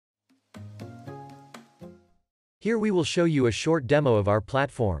Here we will show you a short demo of our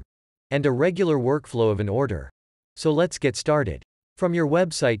platform and a regular workflow of an order. So let's get started. From your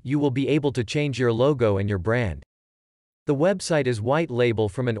website you will be able to change your logo and your brand. The website is white label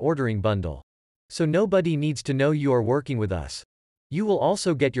from an ordering bundle. So nobody needs to know you are working with us. You will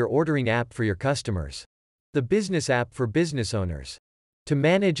also get your ordering app for your customers. The business app for business owners, to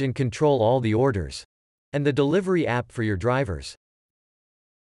manage and control all the orders. And the delivery app for your drivers.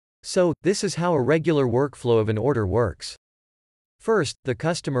 So, this is how a regular workflow of an order works. First, the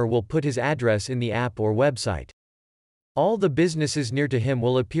customer will put his address in the app or website. All the businesses near to him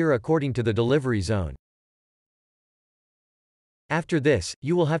will appear according to the delivery zone. After this,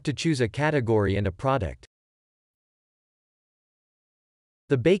 you will have to choose a category and a product.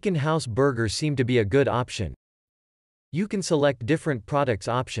 The Bacon House burgers seem to be a good option. You can select different products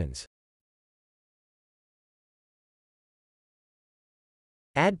options.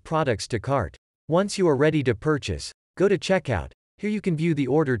 Add products to cart. Once you are ready to purchase, go to checkout. Here you can view the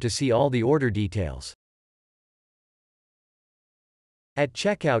order to see all the order details. At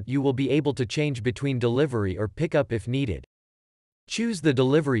checkout you will be able to change between delivery or pickup if needed. Choose the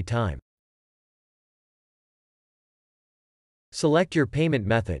delivery time. Select your payment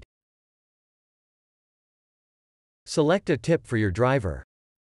method. Select a tip for your driver.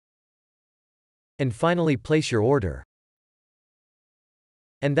 And finally place your order.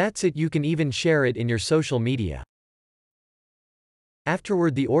 And that's it. You can even share it in your social media.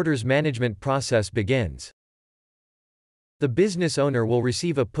 Afterward the orders management process begins. The business owner will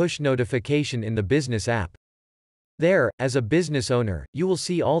receive a push notification in the business app. There, as a business owner, you will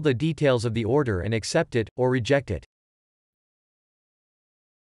see all the details of the order and accept it, or reject it.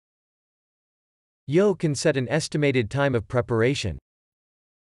 You can set an estimated time of preparation.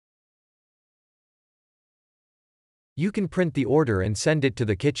 You can print the order and send it to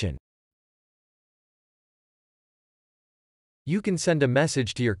the kitchen. You can send a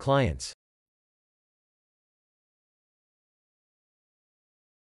message to your clients.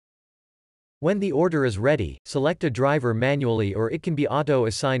 When the order is ready, select a driver manually or it can be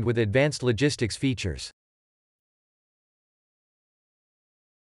auto-assigned with advanced logistics features.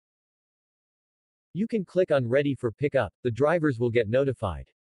 You can click on Ready for Pickup. The drivers will get notified.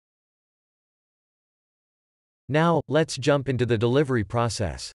 Now, let's jump into the delivery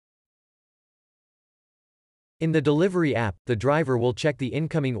process. In the delivery app, the driver will check the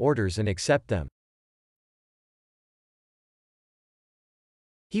incoming orders and accept them.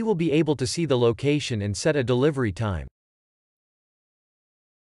 He will be able to see the location and set a delivery time.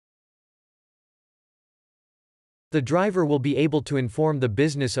 The driver will be able to inform the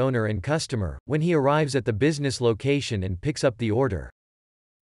business owner and customer when he arrives at the business location and picks up the order.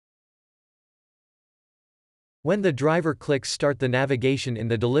 When the driver clicks Start the navigation in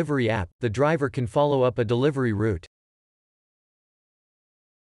the delivery app, the driver can follow up a delivery route.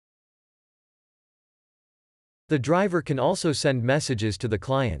 The driver can also send messages to the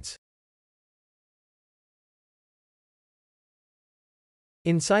clients.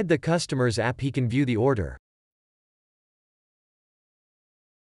 Inside the customer's app he can view the order.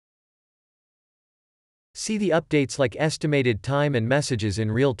 See the updates like estimated time and messages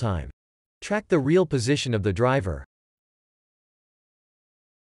in real time. Track the real position of the driver.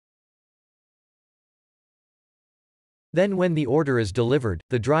 Then when the order is delivered,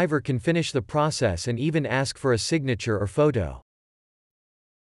 the driver can finish the process and even ask for a signature or photo.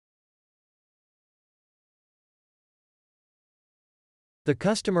 The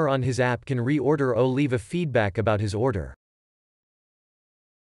customer on his app can reorder or leave a feedback about his order.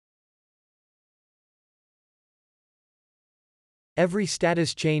 Every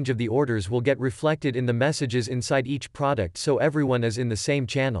status change of the orders will get reflected in the messages inside each product so everyone is in the same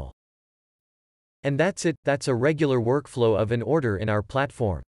channel. And that's it. That's a regular workflow of an order in our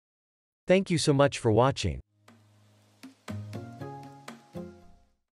platform. Thank you so much for watching.